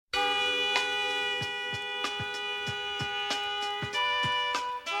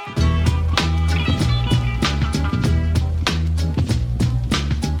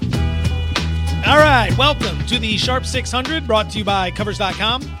right, welcome to the Sharp 600, brought to you by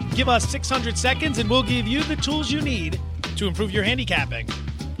Covers.com. Give us 600 seconds and we'll give you the tools you need to improve your handicapping.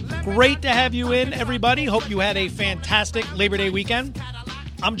 Great to have you in, everybody. Hope you had a fantastic Labor Day weekend.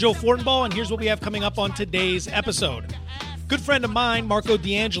 I'm Joe Fortenbaugh, and here's what we have coming up on today's episode. Good friend of mine, Marco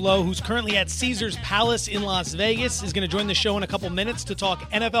D'Angelo, who's currently at Caesars Palace in Las Vegas, is going to join the show in a couple minutes to talk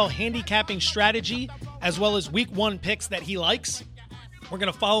NFL handicapping strategy, as well as Week 1 picks that he likes. We're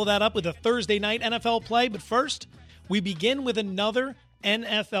going to follow that up with a Thursday night NFL play, but first, we begin with another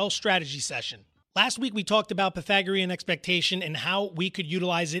NFL strategy session. Last week, we talked about Pythagorean expectation and how we could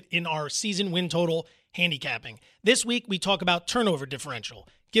utilize it in our season win total handicapping. This week, we talk about turnover differential,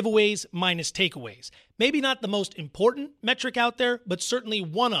 giveaways minus takeaways. Maybe not the most important metric out there, but certainly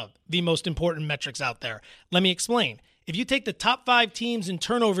one of the most important metrics out there. Let me explain. If you take the top 5 teams in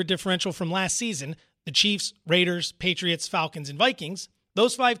turnover differential from last season, the Chiefs, Raiders, Patriots, Falcons, and Vikings,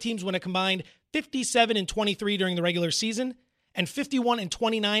 those 5 teams went a combined 57-23 during the regular season and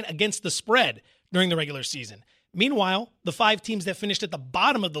 51-29 against the spread during the regular season. Meanwhile, the 5 teams that finished at the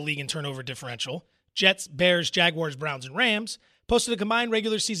bottom of the league in turnover differential, Jets, Bears, Jaguars, Browns, and Rams, posted a combined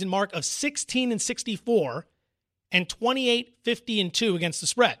regular season mark of 16-64 and 28-50-2 against the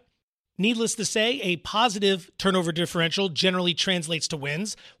spread. Needless to say, a positive turnover differential generally translates to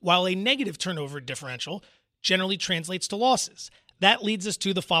wins, while a negative turnover differential generally translates to losses. That leads us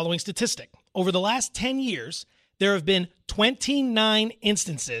to the following statistic. Over the last 10 years, there have been 29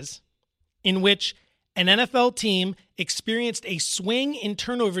 instances in which an NFL team experienced a swing in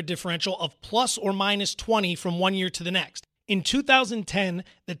turnover differential of plus or minus 20 from one year to the next. In 2010,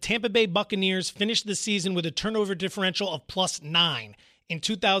 the Tampa Bay Buccaneers finished the season with a turnover differential of plus 9. In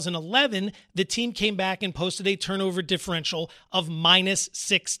 2011, the team came back and posted a turnover differential of minus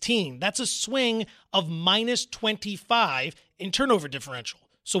 16. That's a swing of minus 25 in turnover differential.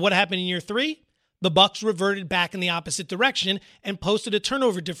 So what happened in year 3? The Bucs reverted back in the opposite direction and posted a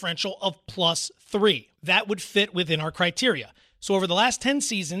turnover differential of plus 3. That would fit within our criteria. So over the last 10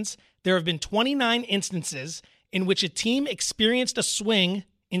 seasons, there have been 29 instances in which a team experienced a swing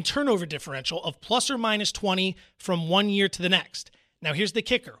in turnover differential of plus or minus 20 from one year to the next. Now here's the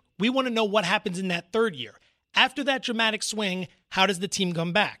kicker. We want to know what happens in that third year. After that dramatic swing, how does the team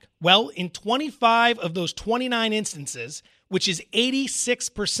come back? Well, in 25 of those 29 instances, which is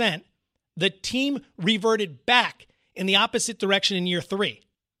 86%, the team reverted back in the opposite direction in year 3.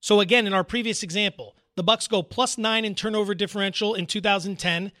 So again, in our previous example, the Bucs go plus 9 in turnover differential in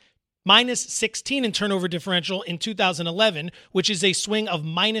 2010, minus 16 in turnover differential in 2011, which is a swing of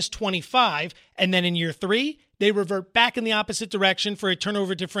minus 25. And then in year 3, they revert back in the opposite direction for a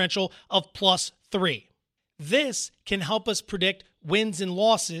turnover differential of plus 3. This can help us predict wins and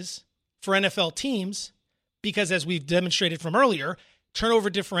losses for NFL teams because, as we've demonstrated from earlier,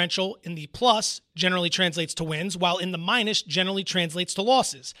 turnover differential in the plus generally translates to wins, while in the minus generally translates to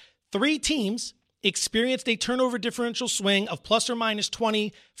losses. 3 teams experienced a turnover differential swing of plus or minus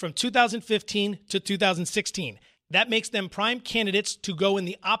 20 from 2015 to 2016. That makes them prime candidates to go in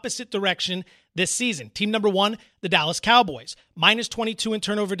the opposite direction this season. Team number 1, the Dallas Cowboys, minus 22 in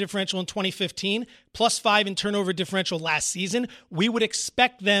turnover differential in 2015, plus 5 in turnover differential last season. We would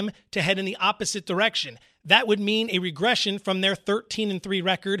expect them to head in the opposite direction. That would mean a regression from their 13-3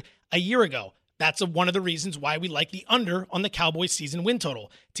 record a year ago. That's one of the reasons why we like the under on the Cowboys season win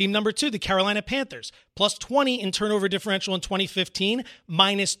total. Team number 2, the Carolina Panthers, plus 20 in turnover differential in 2015,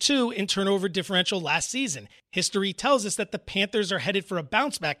 minus 2 in turnover differential last season. History tells us that the Panthers are headed for a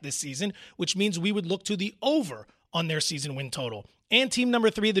bounce back this season, which means we would look to the over on their season win total. And team number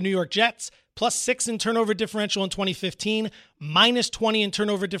 3, the New York Jets, plus 6 in turnover differential in 2015, minus 20 in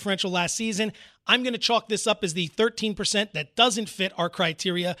turnover differential last season. I'm going to chalk this up as the 13% that doesn't fit our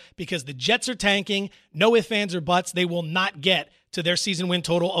criteria because the Jets are tanking. No ifs, ands, or buts. They will not get to their season win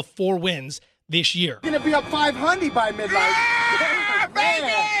total of 4 wins this year. Going to be up 500 by midnight. Yeah,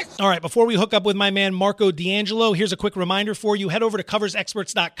 baby! All right, before we hook up with my man Marco D'Angelo, here's a quick reminder for you. Head over to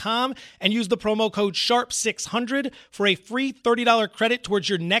coversexperts.com and use the promo code SHARP600 for a free $30 credit towards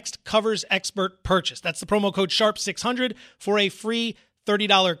your next Covers Expert purchase. That's the promo code SHARP600 for a free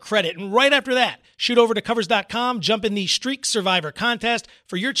 $30 credit. And right after that, shoot over to covers.com, jump in the Streak Survivor contest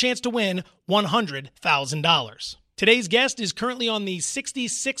for your chance to win $100,000. Today's guest is currently on the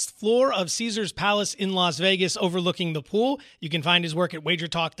 66th floor of Caesars Palace in Las Vegas overlooking the pool. You can find his work at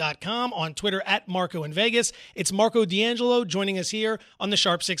wagertalk.com, on Twitter at Marco in Vegas. It's Marco D'Angelo joining us here on the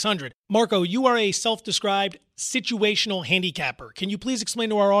Sharp 600. Marco, you are a self-described situational handicapper. Can you please explain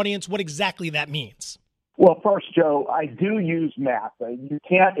to our audience what exactly that means? Well, first, Joe, I do use math. You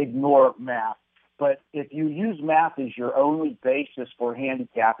can't ignore math. But if you use math as your only basis for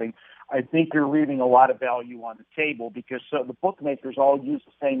handicapping, I think you're leaving a lot of value on the table because so the bookmakers all use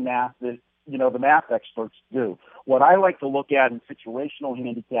the same math that, the math experts do. What I like to look at in situational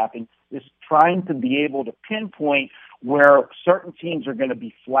handicapping is trying to be able to pinpoint where certain teams are going to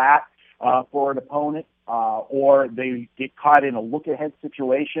be flat for an opponent, or they get caught in a look-ahead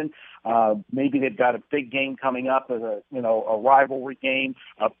situation. Maybe they've got a big game coming up, a rivalry game,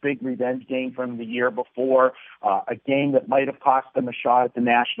 a big revenge game from the year before, a game that might have cost them a shot at the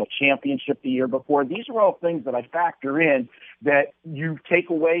national championship the year before. These are all things that I factor in that you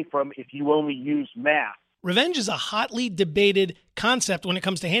take away from if you only use math. Revenge is a hotly debated concept when it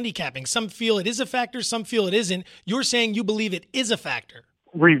comes to handicapping. Some feel it is a factor, some feel it isn't. You're saying you believe it is a factor.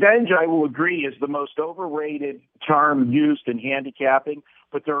 Revenge, I will agree, is the most overrated term used in handicapping,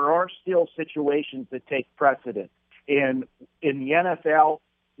 but there are still situations that take precedent. And in the NFL,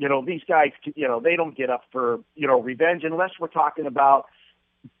 these guys, they don't get up for, revenge unless we're talking about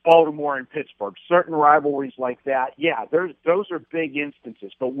Baltimore and Pittsburgh, certain rivalries like that. Yeah, those are big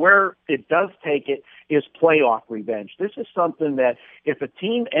instances. But where it does take it is playoff revenge. This is something that if a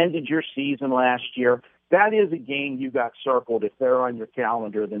team ended your season last year, that is a game you got circled if they're on your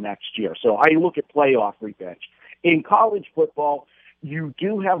calendar the next year. So I look at playoff revenge. In college football, you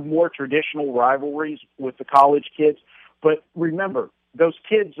do have more traditional rivalries with the college kids, but remember, those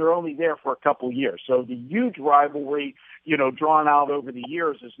kids are only there for a couple years. So the huge rivalry, drawn out over the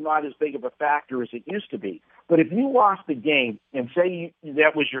years is not as big of a factor as it used to be. But if you lost a game and say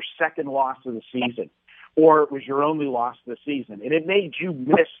that was your second loss of the season, or it was your only loss of the season, and it made you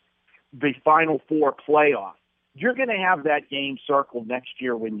miss the Final Four playoff, you're going to have that game circled next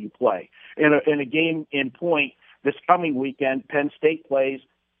year when you play. In a game in point this coming weekend, Penn State plays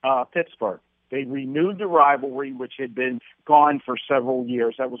Pittsburgh. They renewed the rivalry, which had been gone for several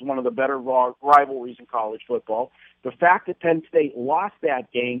years. That was one of the better rivalries in college football. The fact that Penn State lost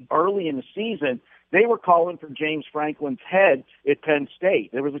that game early in the season, they were calling for James Franklin's head at Penn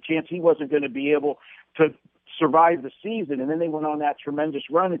State. There was a chance he wasn't going to be able to survive the season, and then they went on that tremendous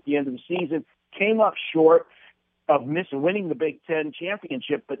run at the end of the season, came up short of winning the Big Ten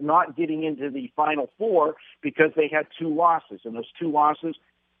championship, but not getting into the Final Four because they had two losses, and those two losses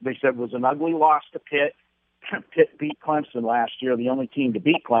they said was an ugly loss to Pitt. Pitt beat Clemson last year, the only team to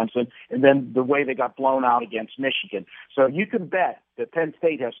beat Clemson, and then the way they got blown out against Michigan. So you can bet that Penn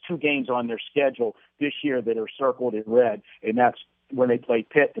State has two games on their schedule this year that are circled in red, and that's when they play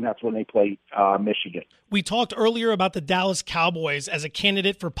Pitt, and that's when they play Michigan. We talked earlier about the Dallas Cowboys as a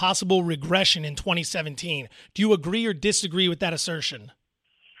candidate for possible regression in 2017. Do you agree or disagree with that assertion?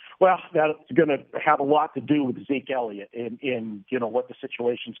 Well, that's going to have a lot to do with Zeke Elliott and what the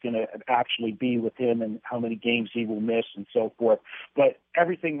situation's going to actually be with him and how many games he will miss and so forth. But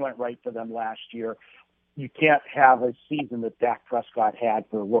everything went right for them last year. You can't have a season that Dak Prescott had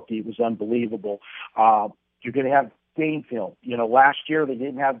for a rookie. It was unbelievable. You're going to have game film. Last year they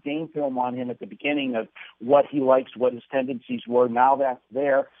didn't have game film on him at the beginning of what he likes, what his tendencies were. Now that's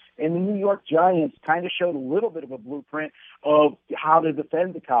there. And the New York Giants kind of showed a little bit of a blueprint of how to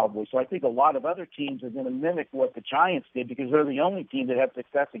defend the Cowboys. So I think a lot of other teams are going to mimic what the Giants did because they're the only team that had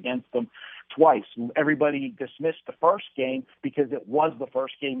success against them twice. Everybody dismissed the first game because it was the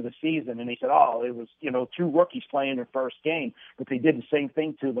first game of the season. And they said, it was, two rookies playing their first game. But they did the same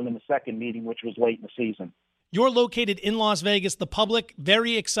thing to them in the second meeting, which was late in the season. You're located in Las Vegas. The public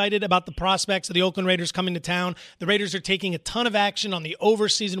very excited about the prospects of the Oakland Raiders coming to town. The Raiders are taking a ton of action on the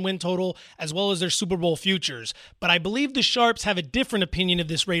over-season win total as well as their Super Bowl futures. But I believe the Sharps have a different opinion of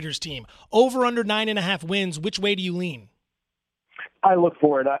this Raiders team. Over under 9.5 wins, which way do you lean? I look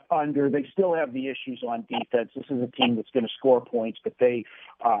for it under. They still have the issues on defense. This is a team that's going to score points, but they've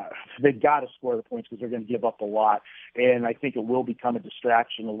got to score the points because they're going to give up a lot. And I think it will become a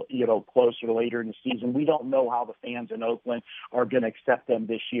distraction, closer later in the season. We don't know how the fans in Oakland are going to accept them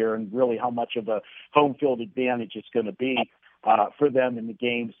this year, and really how much of a home field advantage it's going to be for them in the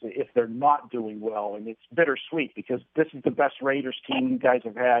games if they're not doing well. And it's bittersweet because this is the best Raiders team you guys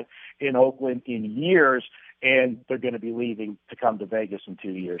have had in Oakland in years, and they're going to be leaving to come to Vegas in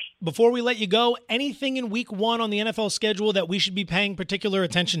 2 years. Before we let you go, anything in week 1 on the NFL schedule that we should be paying particular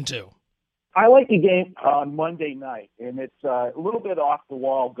attention to? I like the game on Monday night, and it's a little bit off the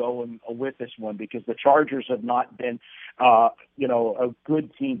wall going with this one because the Chargers have not been, a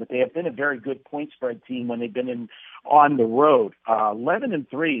good team, but they have been a very good point spread team when they've been in on the road.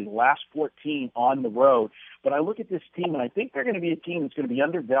 11-3, last 14 on the road. But I look at this team, and I think they're going to be a team that's going to be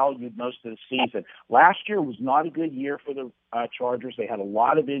undervalued most of the season. Last year was not a good year for the Chargers. They had a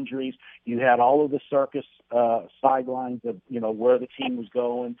lot of injuries. You had all of the circus sidelines of, where the team was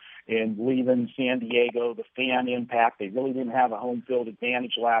going and leaving San Diego, the fan impact. They really didn't have a home field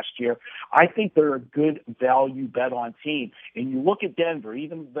advantage last year. I think they're a good value bet on team. And you look at Denver,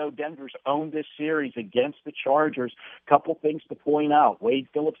 even though Denver's owned this series against the Chargers, a couple things to point out. Wade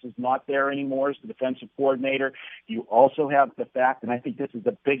Phillips is not there anymore as the defensive coordinator. You also have the fact, and I think this is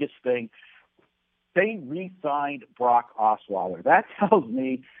the biggest thing, they re-signed Brock Osweiler. That tells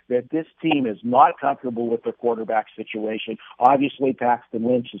me that this team is not comfortable with their quarterback situation. Obviously, Paxton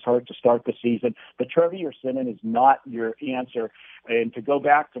Lynch is hurt to start the season, but Trevier Sinnen is not your answer. And to go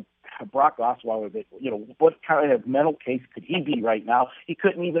back to Brock Osweiler, what kind of mental case could he be right now? He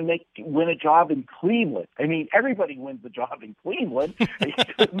couldn't even win a job in Cleveland. I mean, everybody wins a job in Cleveland. He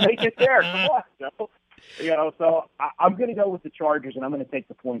couldn't make it there. Come on, Joe. So I'm going to go with the Chargers, and I'm going to take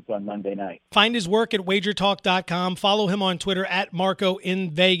the points on Monday night. Find his work at wagertalk.com. Follow him on Twitter at Marco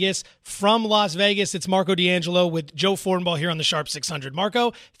in Vegas. From Las Vegas, it's Marco D'Angelo with Joe Fornball here on the Sharp 600.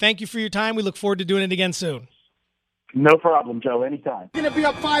 Marco, thank you for your time. We look forward to doing it again soon. No problem, Joe. Anytime. Going to be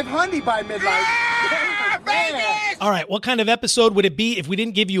up 500 by midnight. Vegas! All right, what kind of episode would it be if we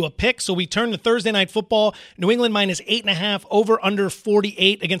didn't give you a pick? So we turn to Thursday Night Football. New England minus 8.5, over under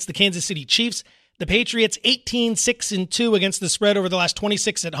 48 against the Kansas City Chiefs. The Patriots 18-6-2 against the spread over the last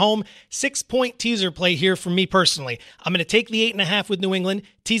 26 at home. 6-point teaser play here for me personally. I'm going to take the 8.5 with New England,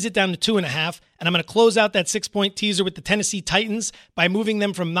 tease it down to 2.5, and I'm going to close out that 6-point teaser with the Tennessee Titans by moving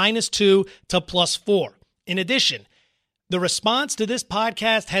them from -2 to +4. In addition, the response to this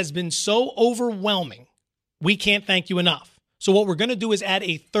podcast has been so overwhelming, we can't thank you enough. So what we're going to do is add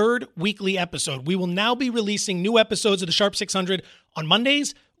a third weekly episode. We will now be releasing new episodes of the Sharp 600 on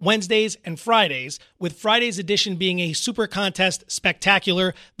Mondays, Wednesdays, and Fridays, with Friday's edition being a Super Contest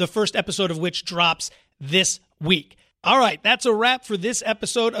Spectacular, the first episode of which drops this week. All right, that's a wrap for this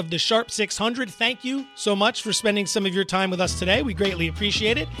episode of the Sharp 600. Thank you so much for spending some of your time with us today. We greatly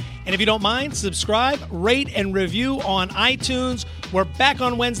appreciate it. And if you don't mind, subscribe, rate, and review on iTunes. We're back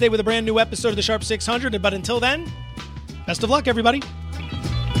on Wednesday with a brand new episode of the Sharp 600. But until then, best of luck, everybody.